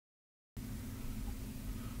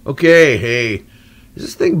Okay, hey, is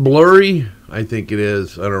this thing blurry? I think it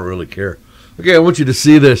is. I don't really care. Okay, I want you to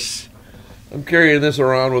see this. I'm carrying this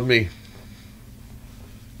around with me.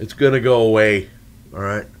 It's gonna go away. All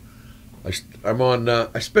right. I'm on.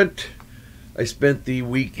 I spent the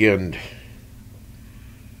weekend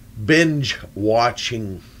binge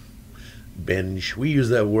watching. Binge. We use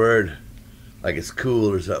that word like it's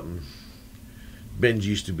cool or something. Binge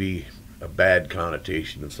used to be a bad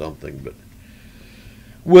connotation of something, but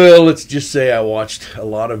well, let's just say I watched a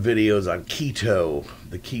lot of videos on keto,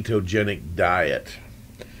 the ketogenic diet.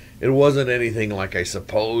 It wasn't anything like I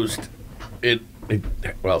supposed it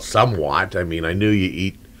well, somewhat. I mean, I knew you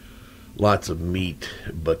eat lots of meat,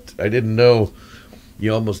 but I didn't know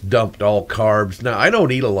you almost dumped all carbs. Now, I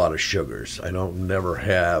don't eat a lot of sugars. I don't never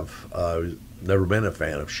have never been a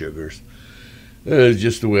fan of sugars. It was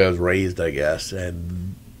just the way I was raised, I guess.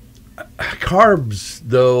 And carbs,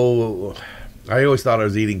 though, I always thought I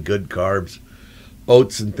was eating good carbs.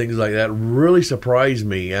 Oats and things like that really surprised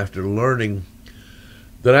me after learning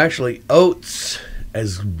that actually oats,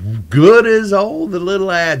 as good as all the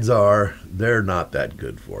little ads are, they're not that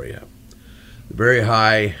good for you. Very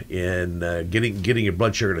high in getting your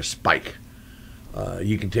blood sugar to spike.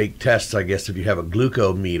 You can take tests, I guess, if you have a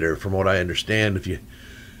glucometer. From what I understand, if you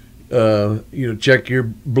check your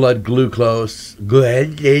blood glucose,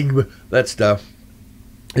 that stuff,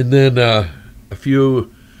 and then a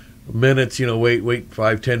few minutes, wait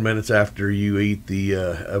 5-10 minutes after you eat the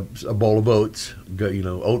a bowl of oats,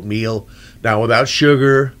 oatmeal. Now without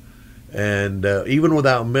sugar, and even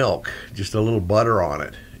without milk, just a little butter on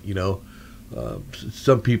it.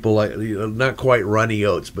 Some people like not quite runny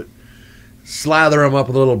oats, but slather them up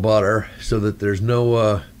with a little butter so that there's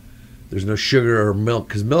no sugar or milk,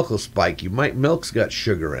 because milk will spike you. Milk's got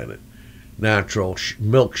sugar in it, natural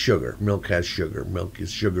milk sugar. Milk has sugar. Milk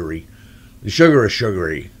is sugary. The sugar is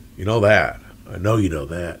sugary. You know that. I know you know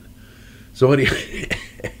that. So anyway,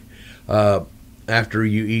 after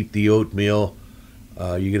you eat the oatmeal,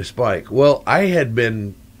 you get a spike. Well, I had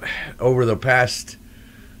been, over the past,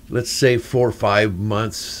 let's say 4 or 5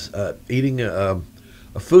 months, eating a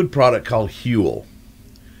food product called Huel.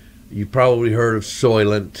 You've probably heard of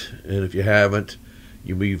Soylent, and if you haven't,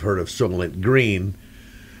 you've heard of Soylent Green.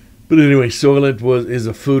 But anyway, Soylent is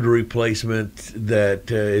a food replacement that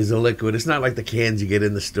is a liquid. It's not like the cans you get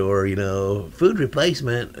in the store, food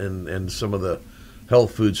replacement and some of the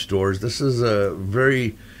health food stores. This is a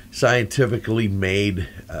very scientifically made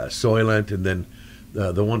Soylent, and then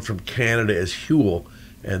the one from Canada is Huel,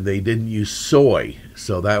 and they didn't use soy,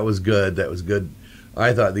 so that was good. That was good.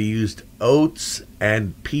 I thought they used oats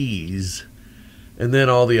and peas, and then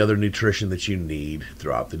all the other nutrition that you need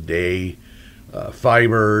throughout the day.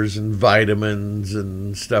 Fibers and vitamins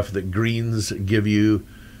and stuff that greens give you,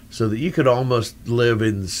 so that you could almost live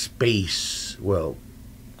in space. Well,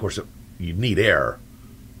 of course, you'd need air,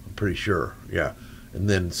 I'm pretty sure, yeah. And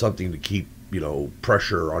then something to keep,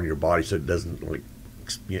 pressure on your body so it doesn't,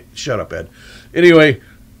 shut up, Ed. Anyway,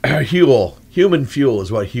 Huel, human fuel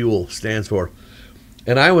is what Huel stands for.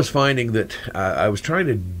 And I was finding that I was trying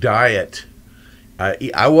to diet.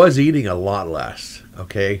 I was eating a lot less,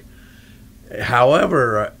 okay?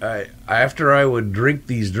 However, after I would drink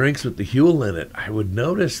these drinks with the Huel in it, I would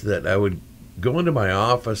notice that I would go into my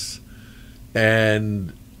office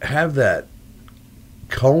and have that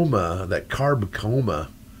coma, that carb coma.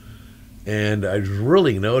 And I was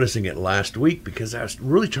really noticing it last week because I was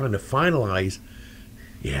really trying to finalize.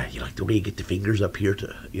 Yeah, you like the way you get the fingers up here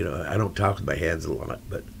to, I don't talk with my hands a lot,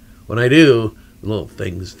 but when I do, the little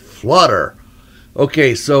things flutter.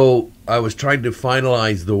 Okay, so I was trying to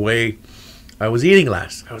finalize the way I was eating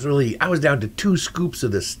less. I was down to 2 scoops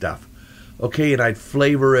of this stuff. Okay, and I'd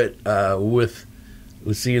flavor it with,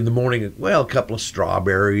 let's see, in the morning, a couple of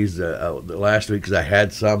strawberries last week because I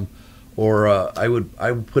had some, or I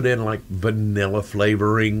would put in like vanilla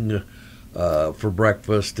flavoring for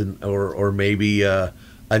breakfast, or maybe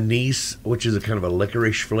anise, which is a kind of a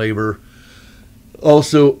licorice flavor.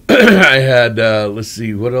 Also, I had, let's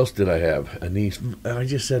see, what else did I have? Anise. I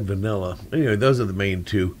just said vanilla. Anyway, those are the main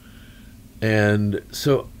 2. And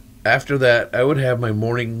so after that, I would have my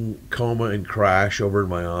morning coma and crash over in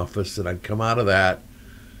my office, and I'd come out of that,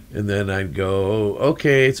 and then I'd go,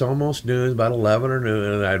 okay, it's almost noon, about 11 or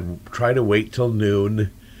noon, and I'd try to wait till noon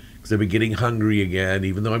because I'd be getting hungry again,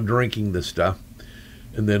 even though I'm drinking this stuff.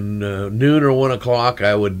 And then noon or 1 o'clock,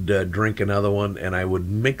 I would drink another one, and I would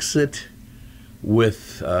mix it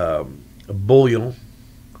with a bouillon,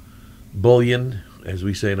 as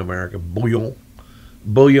we say in America, bouillon,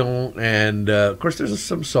 and of course there's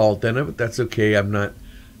some salt in it, but that's okay. I'm not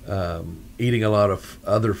eating a lot of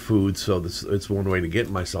other foods, so it's one way to get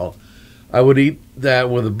my salt. I would eat that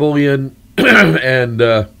with a bouillon and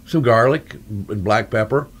some garlic and black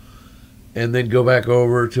pepper, and then go back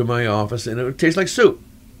over to my office, and it would taste like soup,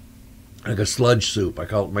 like a sludge soup. I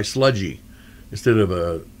call it my sludgy. Instead of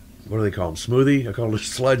a, what do they call them, smoothie? I call it a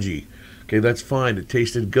sludgy. Okay, that's fine. It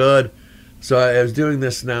tasted good. So I was doing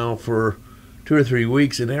this now for 2 or 3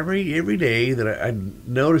 weeks, and every day that I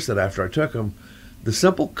noticed that after I took them, the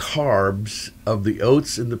simple carbs of the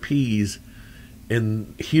oats and the peas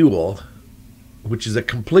and Huel, which is a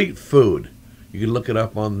complete food. You can look it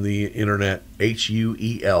up on the internet,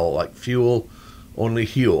 Huel, like fuel, only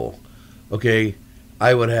Huel. Okay,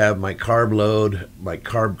 I would have my carb load, my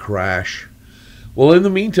carb crash. Well, in the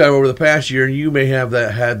meantime, over the past year, you may have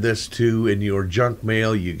had this too in your junk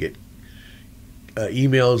mail. You get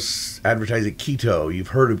emails advertising keto. You've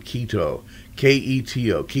heard of keto,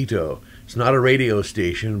 Keto, keto. It's not a radio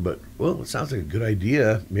station, but, well, it sounds like a good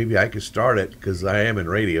idea. Maybe I could start it because I am in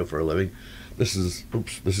radio for a living. This is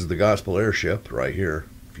the gospel airship right here.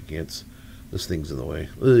 If you can't, this thing's in the way.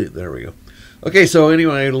 There we go. Okay, so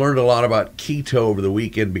anyway, I learned a lot about keto over the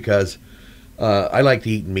weekend because I like to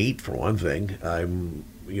eat meat, for one thing. I'm,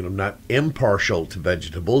 not impartial to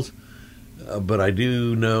vegetables, but I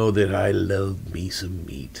do know that I love me some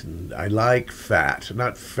meat, and I like fat.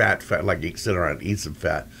 Not fat, like you can sit around and eat some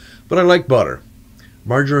fat, but I like butter.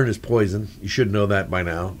 Margarine is poison. You should know that by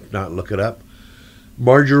now. If not, look it up.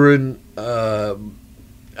 Margarine, out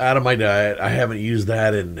of my diet. I haven't used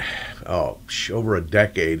that in, over a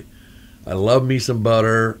decade. I love me some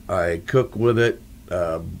butter. I cook with it.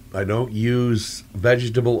 I don't use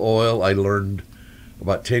vegetable oil. I learned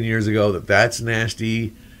about 10 years ago that that's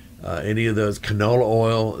nasty. Any of those canola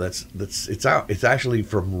oil, it's actually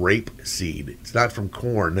from rapeseed. It's not from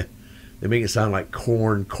corn. They make it sound like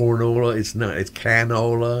cornola. It's not. It's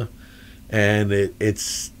canola, and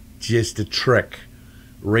it's just a trick.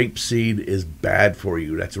 Rapeseed is bad for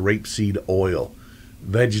you. That's rapeseed oil.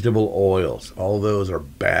 Vegetable oils, all those are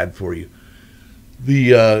bad for you.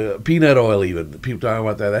 The peanut oil, even, people talking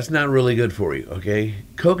about that, that's not really good for you, okay?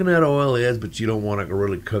 Coconut oil is, but you don't want to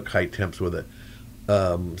really cook high temps with it.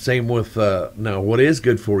 Same with, now, what is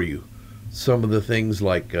good for you? Some of the things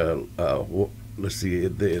like, let's see,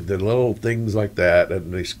 the little things like that.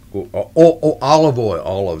 And they, olive oil,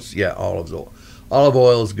 olives oil. Olive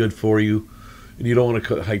oil is good for you, and you don't want to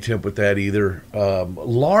cook high temp with that either.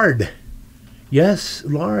 Lard. Yes,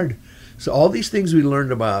 lard. So all these things we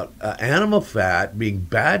learned about animal fat being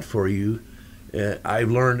bad for you, I've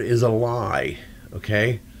learned is a lie,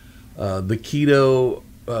 okay? The keto,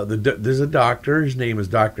 there's a doctor, his name is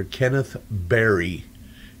Dr. Kenneth Berry,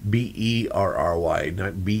 B-E-R-R-Y,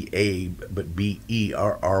 not B-A, but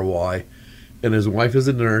B-E-R-R-Y. And his wife is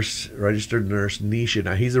a nurse, registered nurse, Nisha.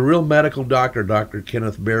 Now, he's a real medical doctor, Dr.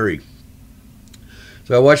 Kenneth Berry.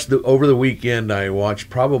 So I watched, over the weekend, I watched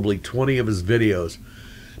probably 20 of his videos.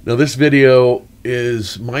 Now, this video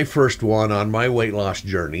is my first one on my weight loss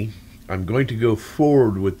journey. I'm going to go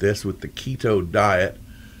forward with this, with the keto diet.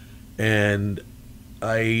 And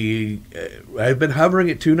I've been hovering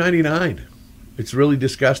at $2.99. It's really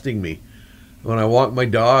disgusting me. When I walk my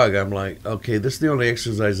dog, I'm like, okay, this is the only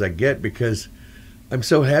exercise I get because I'm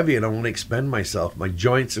so heavy and I want to expend myself. My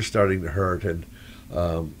joints are starting to hurt and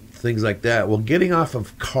things like that. Well, getting off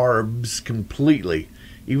of carbs completely,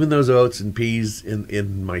 even those oats and peas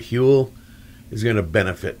in my Huel, is going to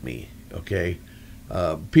benefit me, okay?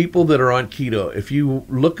 People that are on keto, if you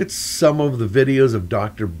look at some of the videos of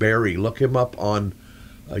Dr. Berry, look him up on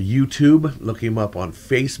YouTube, look him up on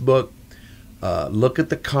Facebook, look at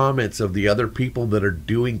the comments of the other people that are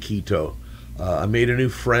doing keto. I made a new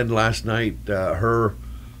friend last night. Her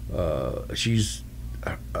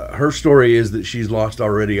story is that she's lost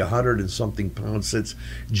already 100 and something pounds since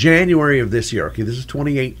January of this year. Okay, this is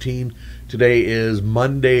 2018. Today is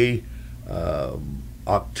Monday,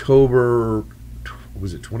 October,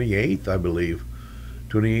 was it 28th, I believe,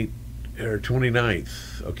 28th or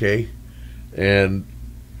 29th. Okay, and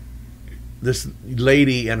this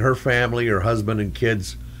lady and her family, her husband and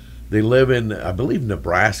kids, they live in, I believe,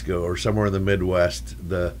 Nebraska or somewhere in the Midwest,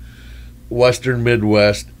 the Western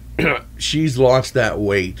Midwest. She's lost that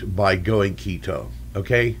weight by going keto,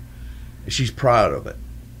 okay? She's proud of it,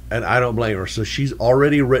 and I don't blame her. So she's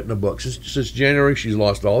already written a book. Since January, she's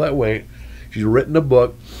lost all that weight. She's written a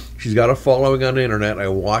book. She's got a following on the internet. I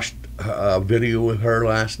watched a video with her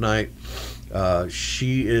last night.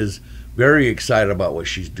 She is very excited about what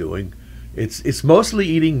she's doing. It's mostly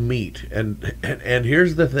eating meat, and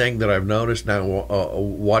here's the thing that I've noticed now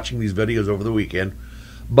watching these videos over the weekend: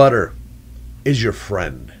 butter is your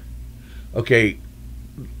friend. Okay,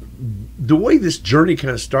 the way this journey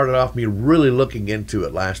kind of started off, me really looking into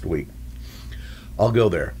it last week. I'll go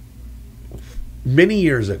there. Many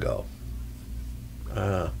years ago,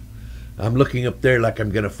 I'm looking up there like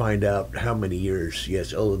I'm going to find out how many years.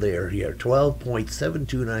 Yes, oh, there, here,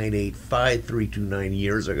 12.729853329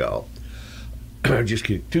 years ago. Just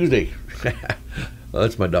kidding. Tuesday. Oh,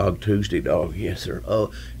 that's my dog, Tuesday dog. Yes, sir.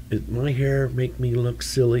 Oh, does my hair make me look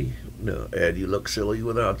silly? No, Ed, you look silly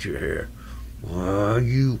without your hair.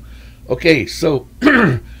 Okay, so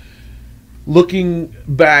looking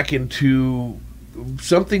back into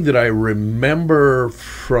something that I remember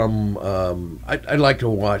from, I like to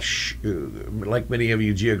watch, like many of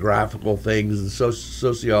you, geographical things and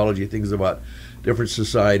sociology, things about different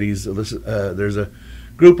societies. There's a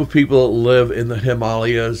group of people that live in the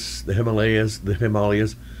Himalayas. They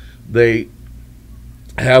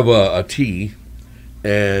have a tea,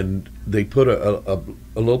 and they put a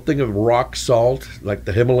little thing of rock salt, like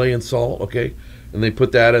the Himalayan salt, okay, and they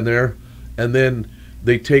put that in there, and then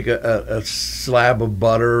they take a slab of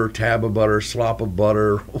butter, tab of butter, slop of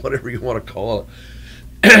butter, whatever you want to call it,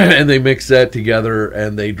 and they mix that together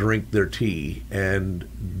and they drink their tea, and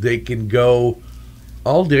they can go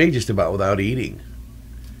all day just about without eating.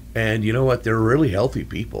 And you know what? They're really healthy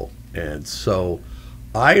people. And so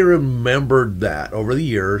I remembered that over the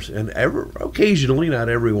years, and occasionally, not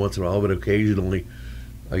every once in a while, but occasionally,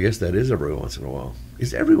 I guess that is every once in a while.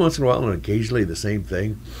 Is every once in a while and occasionally the same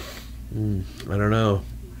thing? I don't know.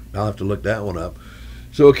 I'll have to look that one up.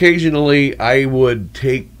 So occasionally I would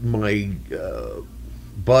take my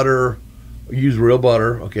butter, use real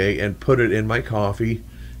butter, okay, and put it in my coffee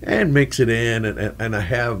and mix it in. And I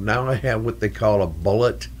have what they call a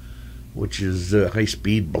bullet, which is a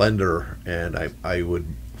high-speed blender, and I would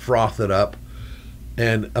froth it up.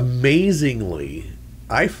 And amazingly,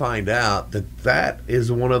 I find out that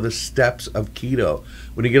is one of the steps of keto.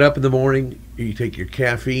 When you get up in the morning, you take your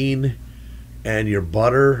caffeine and your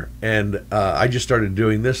butter, and I just started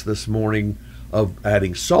doing this morning of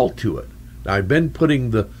adding salt to it. Now, I've been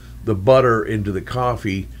putting the butter into the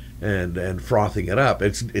coffee and frothing it up.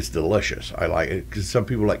 It's delicious. I like it because some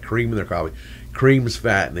people like cream in their coffee. Cream's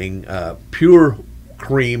fattening. Pure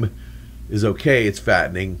cream is okay. It's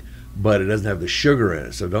fattening, but it doesn't have the sugar in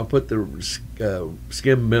it. So don't put the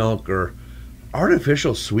skim milk or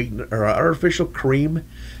artificial sweetener or artificial cream.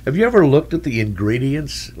 Have you ever looked at the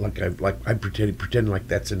ingredients? I'm pretending like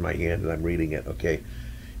that's in my hand and I'm reading it. Okay,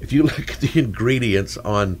 if you look at the ingredients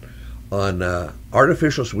on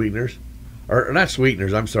artificial sweeteners, or not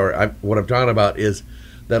sweeteners, I'm sorry. What I'm talking about is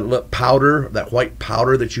that powder, that white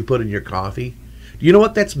powder that you put in your coffee. Do you know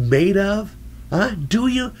what that's made of? Huh? Do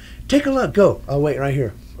you? Take a look. Go. I'll wait right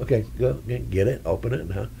here. Okay, go get it. Open it.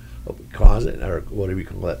 Now, closet or whatever you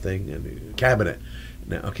call that thing, and cabinet.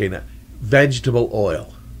 Now, vegetable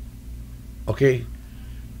oil. Okay,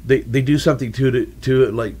 they do something to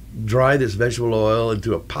it, like dry this vegetable oil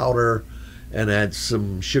into a powder and add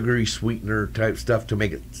some sugary sweetener type stuff to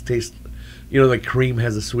make it taste. You know, like cream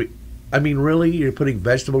has a sweet. I mean, really, you're putting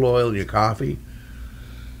vegetable oil in your coffee?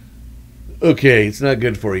 Okay, it's not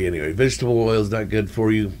good for you anyway. Vegetable oil is not good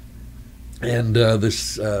for you, and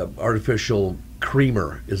this artificial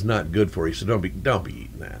creamer is not good for you. So don't be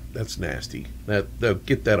eating that. That's nasty.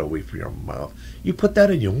 Get that away from your mouth. You put that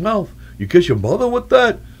in your mouth. You kiss your mother with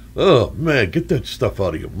that? Oh man, get that stuff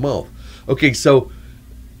out of your mouth. Okay, so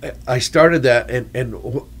I started that, and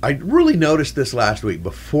I really noticed this last week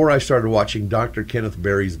before I started watching Dr. Kenneth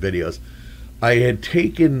Berry's videos. I had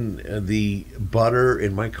taken the butter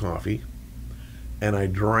in my coffee, and I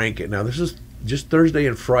drank it. Now, this is just Thursday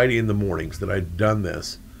and Friday in the mornings that I'd done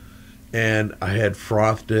this, and I had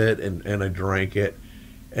frothed it, and I drank it,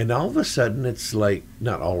 and all of a sudden, it's like,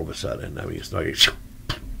 not all of a sudden, I mean, it's not,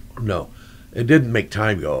 no, it didn't make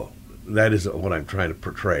time go. That isn't what I'm trying to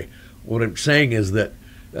portray. What I'm saying is that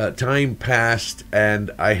time passed,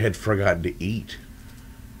 and I had forgotten to eat.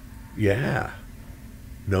 Yeah,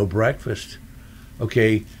 no breakfast.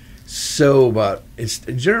 Okay, so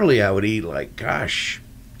generally I would eat like, gosh,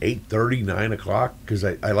 8:30, 9 o'clock, because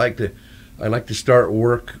I like to start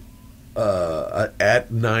work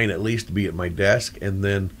at 9 at least to be at my desk, and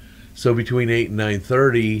then so between 8 and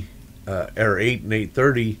 9:30, or 8 and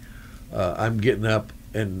 8:30, I'm getting up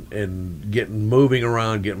and getting moving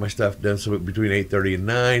around, getting my stuff done. So between 8:30 and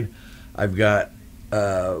 9, I've got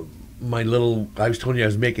my little. I was telling you I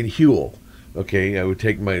was making Huel. Okay, I would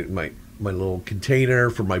take my little container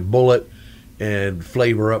for my bullet and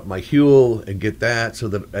flavor up my Huel and get that, so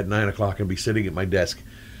that at 9 o'clock I'd be sitting at my desk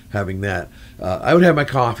having that. I would have my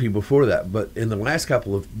coffee before that, but in the last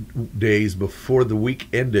couple of days before the week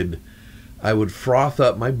ended, I would froth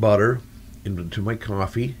up my butter into my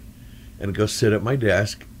coffee, and go sit at my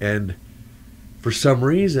desk. And for some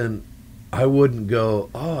reason, I wouldn't go,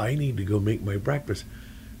 oh, I need to go make my breakfast.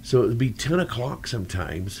 So it would be 10 o'clock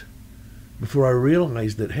sometimes before I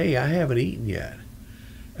realized that, hey, I haven't eaten yet.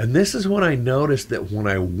 And this is when I noticed that when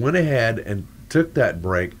I went ahead and took that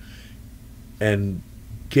break and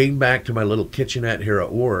came back to my little kitchenette here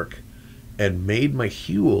at work and made my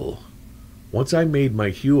Huel, once I made my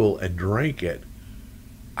Huel and drank it,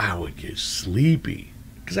 I would get sleepy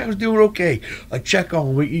because I was doing okay. I check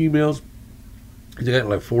all my emails. I got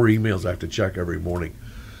like 4 emails I have to check every morning.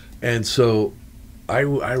 And so I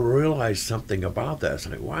realized something about that. It's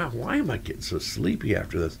like, wow, why am I getting so sleepy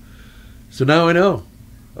after this? So now I know.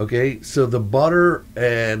 Okay, so the butter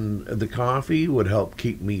and the coffee would help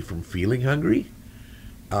keep me from feeling hungry.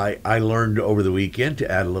 I learned over the weekend to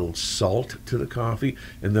add a little salt to the coffee,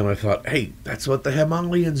 and then I thought, hey, that's what the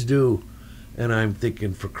Himalayan do. And I'm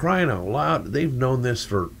thinking, for crying out loud, they've known this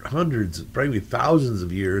for hundreds, probably thousands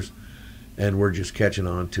of years, and we're just catching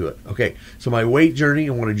on to it. Okay, so my weight journey,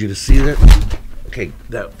 I wanted you to see that. Okay,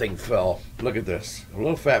 that thing fell. Look at this. A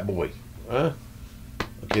little fat boy. Huh?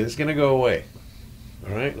 Okay, this is going to go away.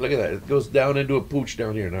 All right, look at that. It goes down into a pooch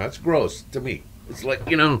down here. Now, that's gross to me. It's like,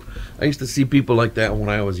 you know, I used to see people like that when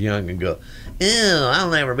I was young and go, ew, I'll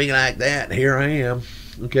never be like that. Here I am.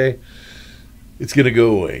 Okay, it's going to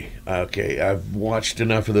go away. Okay, I've watched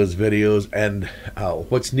enough of those videos, and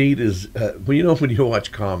what's neat is, when you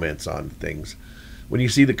watch comments on things, when you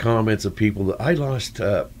see the comments of people that I lost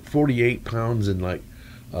 48 pounds in like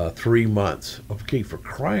 3 months. Okay, for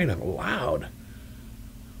crying out loud.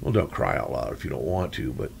 Well, don't cry out loud if you don't want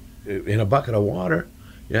to, but in a bucket of water,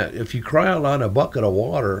 yeah, if you cry out loud in a bucket of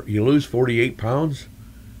water, you lose 48 pounds.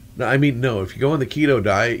 No, I mean, no, if you go on the keto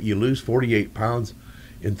diet, you lose 48 pounds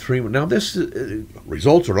in 3 months. Now, this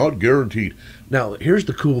results are not guaranteed. Now, here's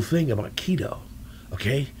the cool thing about keto,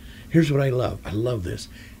 okay? Here's what I love. I love this.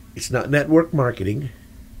 It's not network marketing.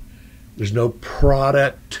 There's no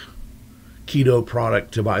keto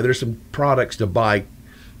product to buy. There's some products to buy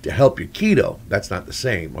to help your keto. That's not the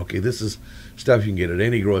same. Okay, this is stuff you can get at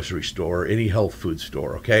any grocery store, any health food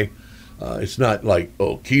store. Okay, it's not like,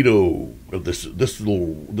 oh, keto. This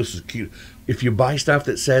is keto. If you buy stuff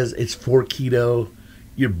that says it's for keto,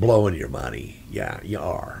 you're blowing your money. Yeah, you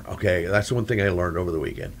are. Okay, that's one thing I learned over the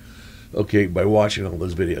weekend. Okay, by watching all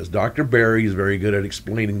those videos. Dr. Barry is very good at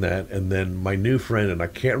explaining that. And then my new friend, and I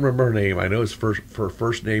can't remember her name. I know her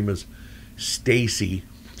first name is Stacy.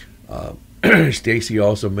 Stacy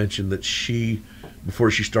also mentioned that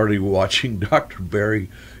before she started watching Dr. Barry,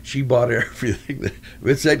 she bought everything. If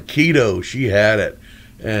it said keto, she had it.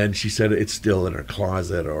 And she said it's still in her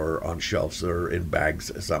closet or on shelves or in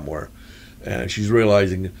bags somewhere. And she's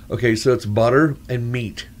realizing, okay, so it's butter and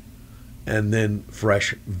meat. And then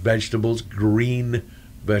fresh vegetables, green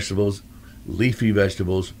vegetables, leafy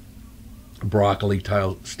vegetables, broccoli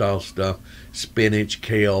style stuff, spinach,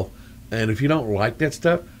 kale. And if you don't like that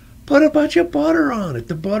stuff, put a bunch of butter on it.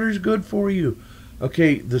 The butter's good for you.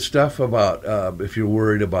 Okay, the stuff about, if you're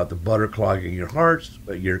worried about the butter clogging your hearts,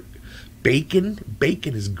 your bacon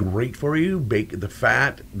is great for you. Bacon, the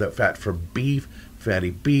fat from beef,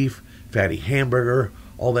 fatty hamburger,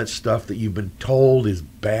 all that stuff that you've been told is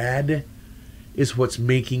bad is what's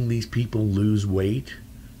making these people lose weight,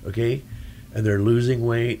 okay? And they're losing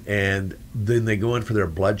weight, and then they go in for their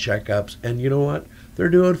blood checkups, and you know what? They're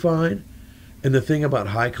doing fine. And the thing about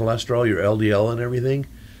high cholesterol, your LDL and everything,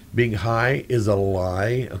 being high is a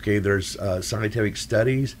lie, okay? There's scientific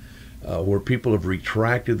studies where people have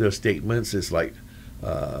retracted those statements. It's like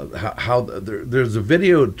there's a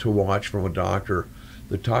video to watch from a doctor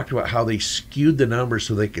that talked about how they skewed the numbers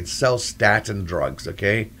so they could sell statin drugs,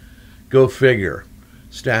 okay? Go figure.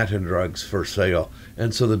 Statin drugs for sale.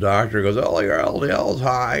 And so the doctor goes, oh, your LDL is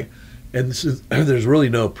high. And there's really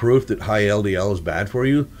no proof that high LDL is bad for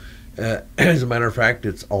you. As a matter of fact,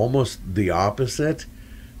 it's almost the opposite.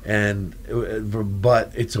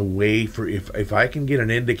 But it's a way for, if I can get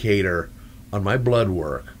an indicator on my blood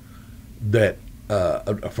work that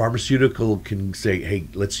a pharmaceutical can say, hey,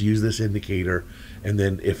 let's use this indicator, and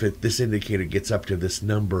then if this indicator gets up to this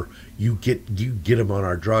number, you get them on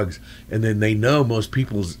our drugs, and then they know most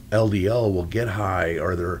people's LDL will get high,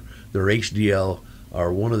 or their HDL,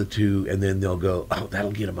 or one of the two, and then they'll go, oh,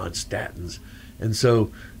 that'll get them on statins. And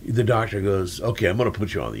so the doctor goes, okay, I'm going to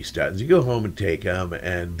put you on these statins. You go home and take them,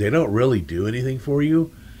 and they don't really do anything for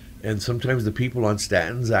you. And sometimes the people on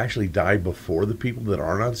statins actually die before the people that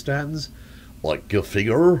aren't on statins. Like, go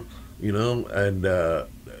figure, you know. And anyway,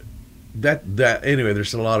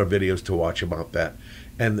 there's a lot of videos to watch about that.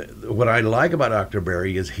 And what I like about Dr.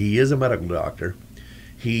 Barry is he is a medical doctor.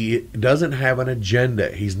 He doesn't have an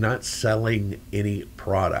agenda. He's not selling any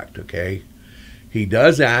product, okay? He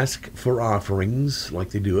does ask for offerings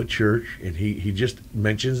like they do at church, and he just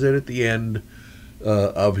mentions it at the end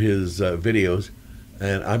of his videos.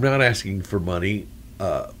 And I'm not asking for money.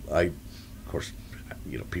 Of course,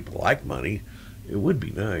 people like money. It would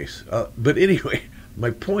be nice. But anyway,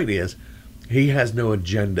 my point is, he has no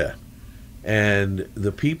agenda. And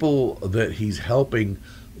the people that he's helping,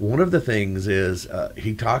 one of the things is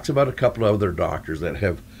he talks about a couple of other doctors that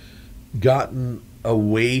have gotten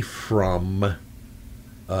away from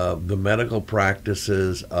the medical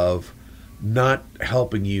practices of not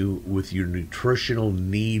helping you with your nutritional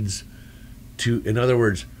needs. In other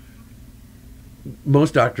words,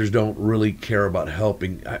 most doctors don't really care about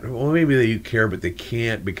helping. Well, maybe they care, but they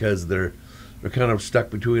can't because they're kind of stuck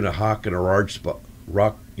between a hawk and a hard spot.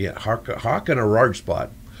 Rock and a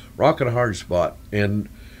hard spot, and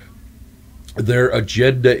their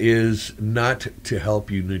agenda is not to help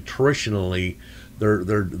you nutritionally.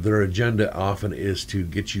 Their agenda often is to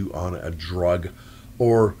get you on a drug,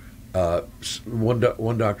 or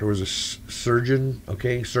one doctor was a surgeon.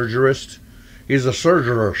 Okay, surgerist. He's a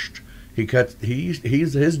surgerist.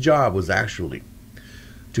 His job was actually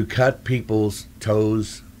to cut people's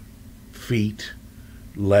toes, feet,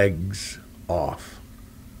 legs off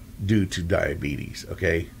due to diabetes.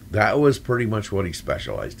 Okay, that was pretty much what he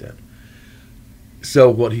specialized in.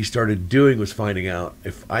 So what he started doing was finding out,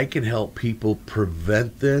 if I can help people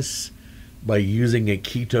prevent this by using a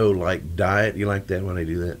keto-like diet. You like that when I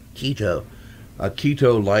do that? Keto. A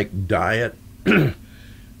keto-like diet.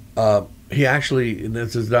 He actually, and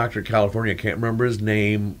this is Dr. California, I can't remember his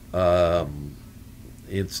name.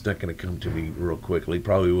 It's not going to come to me real quickly.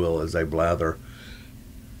 Probably will as I blather.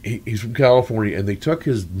 He's from California, and they took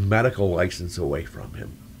his medical license away from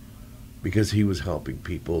him because he was helping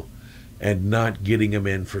people and not getting them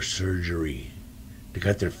in for surgery to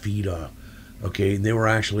cut their feet off. Okay, and they were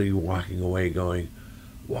actually walking away going,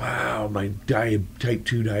 wow, my type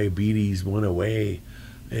 2 diabetes went away.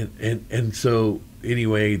 And so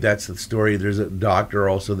anyway, that's the story. There's a doctor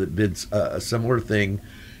also that did a similar thing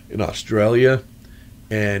in Australia,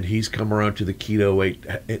 and he's come around to the keto way.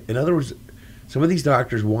 In other words, some of these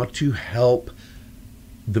doctors want to help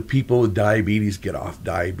the people with diabetes get off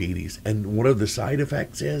diabetes. And one of the side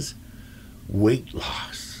effects is weight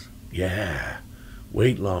loss. Yeah,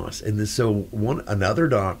 weight loss. And so another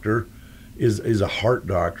doctor is a heart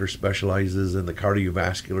doctor, specializes in the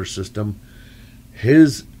cardiovascular system.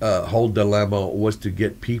 His whole dilemma was to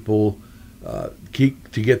get people to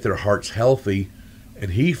get their hearts healthy,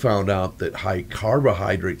 and he found out that high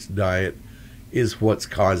carbohydrates diet is what's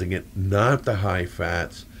causing it, not the high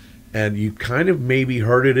fats. And you kind of maybe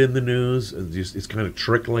heard it in the news. It's kind of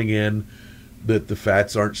trickling in that the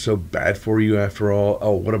fats aren't so bad for you after all.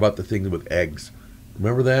 Oh, what about the thing with eggs?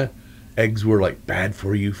 Remember that? Eggs were like bad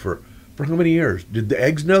for you for how many years? Did the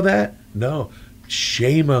eggs know that? No.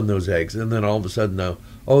 Shame on those eggs. And then all of a sudden now,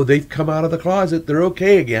 oh, they've come out of the closet. They're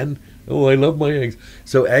okay again. Oh, I love my eggs.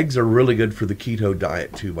 So eggs are really good for the keto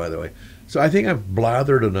diet too, by the way. So I think I've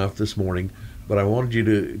blathered enough this morning, but I wanted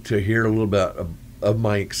you to hear a little bit of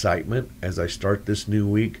my excitement as I start this new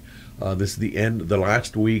week. This is the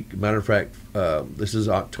last week. Matter of fact, this is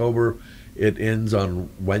October. It ends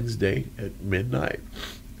on Wednesday at midnight.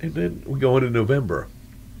 And then we go into November.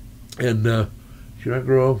 And should I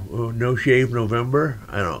grow no shave November?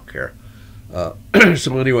 I don't care.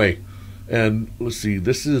 So anyway, and let's see,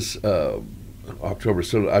 this is October.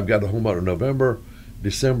 So I've got a whole month of November,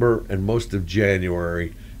 December, and most of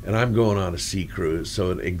January. And I'm going on a sea cruise. So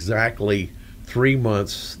in exactly 3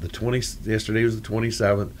 months, yesterday was the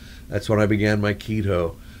 27th. That's when I began my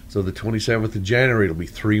keto. So the 27th of January, it'll be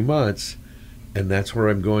 3 months. And that's where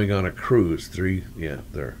I'm going on a cruise.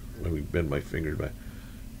 There. Let me bend my fingers back.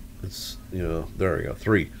 It's, there we go.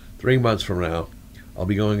 3 months from now, I'll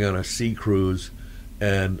be going on a sea cruise.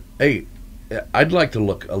 And hey, I'd like to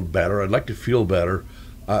look better. I'd like to feel better.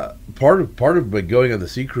 Part of going on the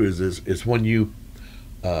sea cruise is when you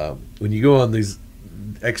go on these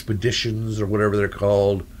expeditions or whatever they're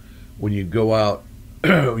called, when you go out,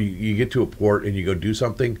 you get to a port and you go do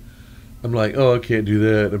something. I'm like, oh, I can't do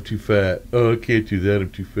that. I'm too fat. Oh, I can't do that.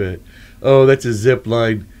 I'm too fat. Oh, that's a zip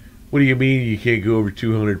line. What do you mean you can't go over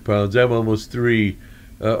 200 pounds? I'm almost 3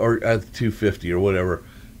 or at 250 or whatever.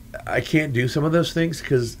 I can't do some of those things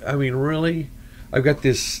because, I mean, really? I've got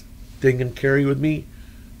this thing and carry with me.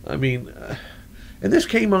 I mean, and this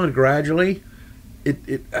came on gradually.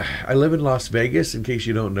 I live in Las Vegas, in case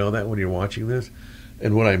you don't know that when you're watching this.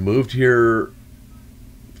 And when I moved here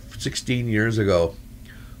 16 years ago,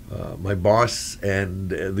 my boss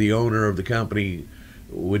and the owner of the company,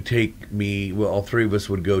 would take me. Well, all three of us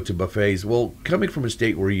would go to buffets. Well, coming from a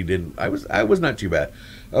state where you didn't, I was not too bad.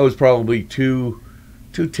 I was probably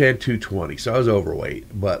 210, 220, so I was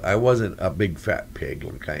overweight, but I wasn't a big fat pig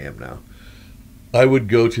like I am now. I would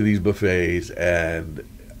go to these buffets, and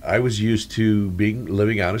I was used to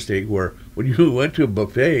living out of state where when you went to a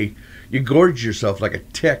buffet, you gorged yourself like a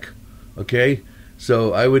tick. Okay,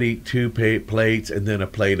 so I would eat two plates and then a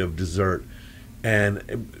plate of dessert,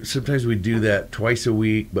 and sometimes we do that twice a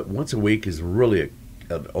week, but once a week is really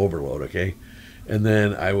an overload. Okay, and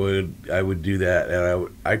then I would do that, and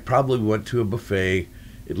I probably went to a buffet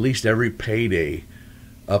at least every payday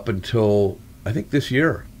up until I think this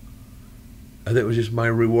year. I think it was just my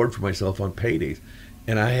reward for myself on paydays,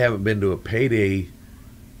 and I haven't been to a payday.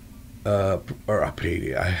 Or a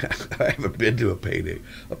payday. I haven't been to a payday.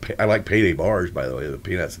 I like payday bars, by the way. The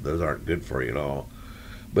peanuts, those aren't good for you at all.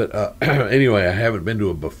 But anyway, I haven't been to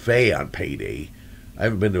a buffet on payday. I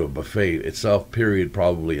haven't been to a buffet itself, period,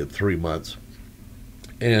 probably in 3 months.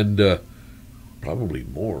 And probably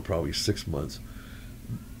more, probably 6 months.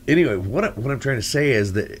 Anyway, what I'm trying to say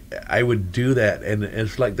is that I would do that, and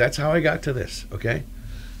it's like that's how I got to this, okay?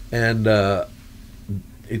 And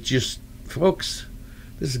it just, folks,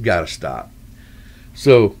 this has got to stop.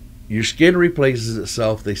 So your skin replaces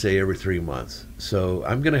itself, they say, every 3 months. So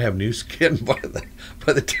I'm going to have new skin by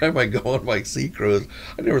the time I go on my sea cruise.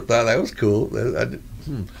 I never thought that was cool.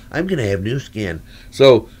 I'm going to have new skin.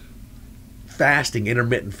 So fasting,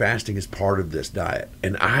 intermittent fasting, is part of this diet.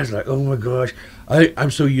 And I was like, oh my gosh,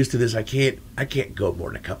 I'm so used to this. I can't go more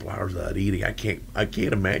than a couple hours without eating. I can't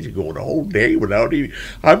imagine going a whole day without eating.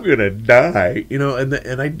 I'm gonna die,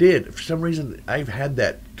 And I did. For some reason, I've had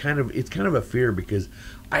that it's kind of a fear because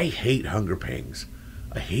I hate hunger pangs.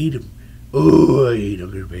 I hate them. Oh, I hate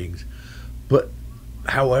hunger pangs.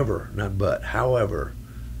 However,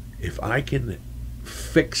 if I can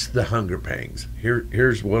fix the hunger pangs,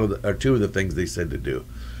 here's two of the things they said to do.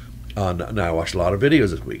 Now I watched a lot of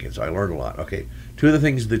videos this weekend, so I learned a lot. Okay, two of the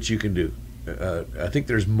things that you can do. I think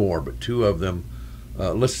there's more, but two of them.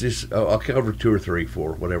 I'll cover two or three,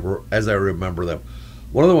 four, whatever, as I remember them.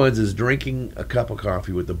 One of the ones is drinking a cup of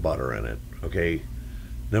coffee with the butter in it. Okay.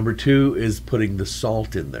 Number two is putting the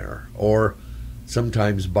salt in there, or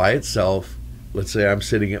sometimes by itself. Let's say I'm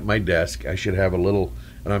sitting at my desk. I should have a little,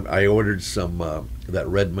 and I ordered some that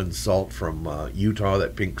Redmond salt from Utah,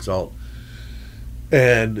 that pink salt.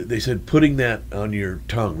 And they said putting that on your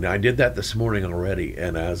tongue. Now, I did that this morning already,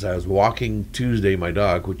 and as I was walking Tuesday, my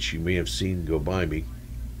dog, which you may have seen go by me,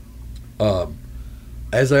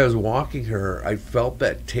 as I was walking her, I felt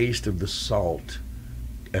that taste of the salt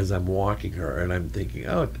as I'm walking her, and I'm thinking,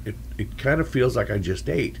 oh, it kind of feels like I just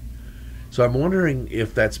ate. So I'm wondering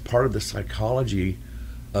if that's part of the psychology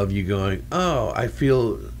of you going, oh, I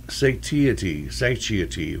feel satiety,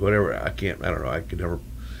 whatever. I don't know, I could never,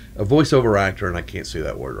 a voiceover actor, and I can't say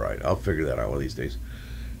that word right. I'll figure that out one of these days.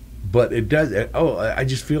 But it does, I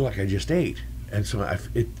just feel like I just ate. And so I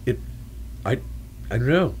don't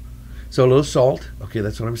know. So a little salt, okay,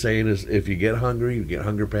 that's what I'm saying, is if you get hungry, you get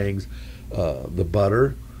hunger pangs, the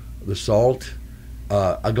butter, the salt,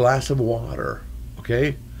 a glass of water,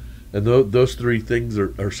 okay? And those three things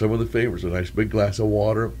are some of the favorites. A nice big glass of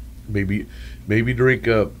water, maybe drink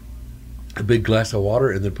a big glass of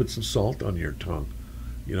water and then put some salt on your tongue,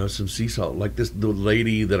 some sea salt. Like the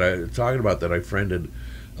lady that I was talking about that I friended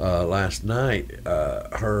last night,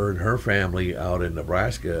 her and her family out in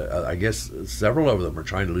Nebraska, I guess several of them are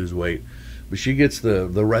trying to lose weight, but she gets the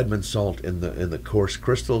Redmond salt in the coarse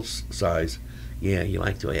crystal size. Yeah, you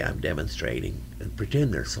like the way I'm demonstrating, and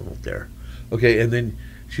pretend there's salt there. Okay, and then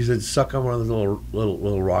she said suck on one of those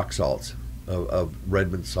little rock salts of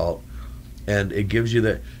Redmond salt, and it gives you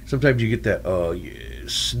that. Sometimes you get that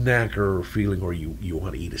snacker feeling where you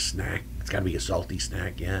want to eat a snack. It's got to be a salty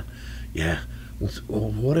snack. Yeah. Well,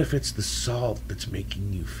 what if it's the salt that's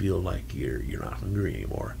making you feel like you're not hungry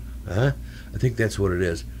anymore? Huh? I think that's what it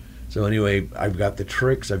is. So anyway, I've got the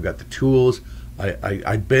tricks. I've got the tools.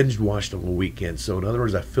 I binge watched on the weekend. So in other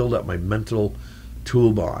words, I filled up my mental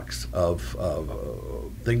toolbox of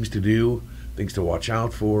things to do, things to watch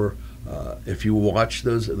out for. If you watch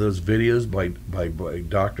those videos by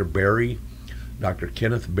Dr. Barry, Dr.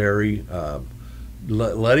 Kenneth Barry,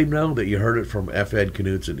 let him know that you heard it from F. Ed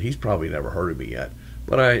Knudsen. He's probably never heard of me yet,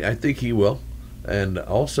 but I think he will. And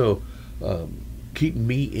also keep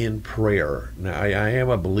me in prayer. Now, I am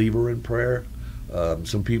a believer in prayer.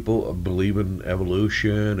 Some people believe in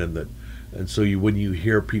evolution, and so when you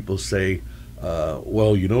hear people say,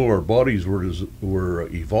 well, our bodies were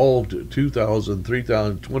evolved 2,000,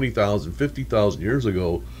 3,000, 20,000, 50,000 years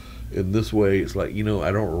ago, in this way. It's like,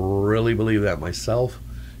 I don't really believe that myself.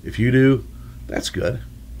 If you do, that's good.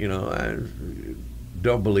 I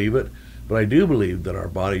don't believe it, but I do believe that our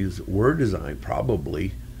bodies were designed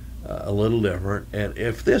probably a little different. And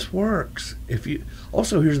if this works,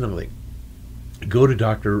 also, here's another thing. Go to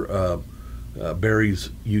Dr. Barry's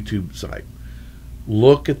YouTube site.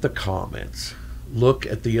 Look at the comments. Look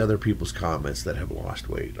at the other people's comments that have lost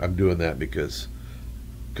weight. I'm doing that because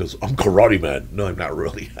I'm karate man. No, I'm not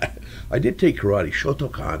really. I did take karate,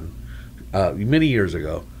 Shotokan, many years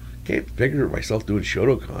ago. Can't picture myself doing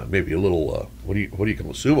Shotokan. Maybe a little, what do you call it,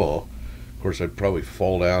 sumo? Of course, I'd probably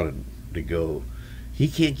fall down and they go, he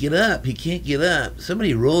can't get up. He can't get up.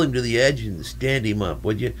 Somebody roll him to the edge and stand him up,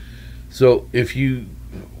 would you? So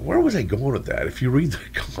where was I going with that? If you read the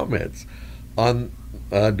comments on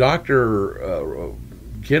Dr.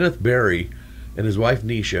 Kenneth Barry and his wife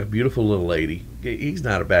Nisha, beautiful little lady. He's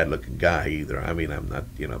not a bad looking guy either. I mean, I'm not,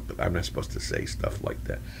 but I'm not supposed to say stuff like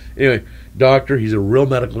that. Anyway, doctor, he's a real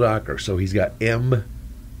medical doctor, so he's got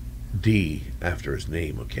MD after his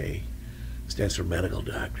name, okay? Stands for medical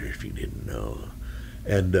doctor, if you didn't know.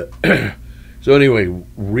 And so anyway,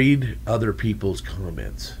 read other people's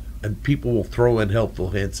comments, and people will throw in helpful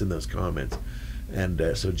hints in those comments.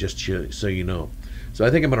 And so just so you know. So I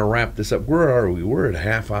think I'm going to wrap this up. Where are we? We're at a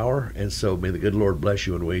half hour, and so may the good Lord bless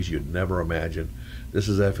you in ways you'd never imagine. This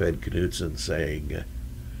is F. Ed Knudsen saying,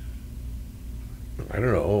 I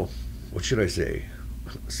don't know, what should I say?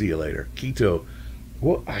 See you later. Keto.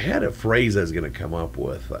 Well, I had a phrase I was going to come up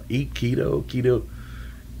with. Eat keto, keto.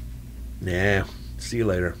 Nah, see you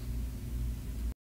later.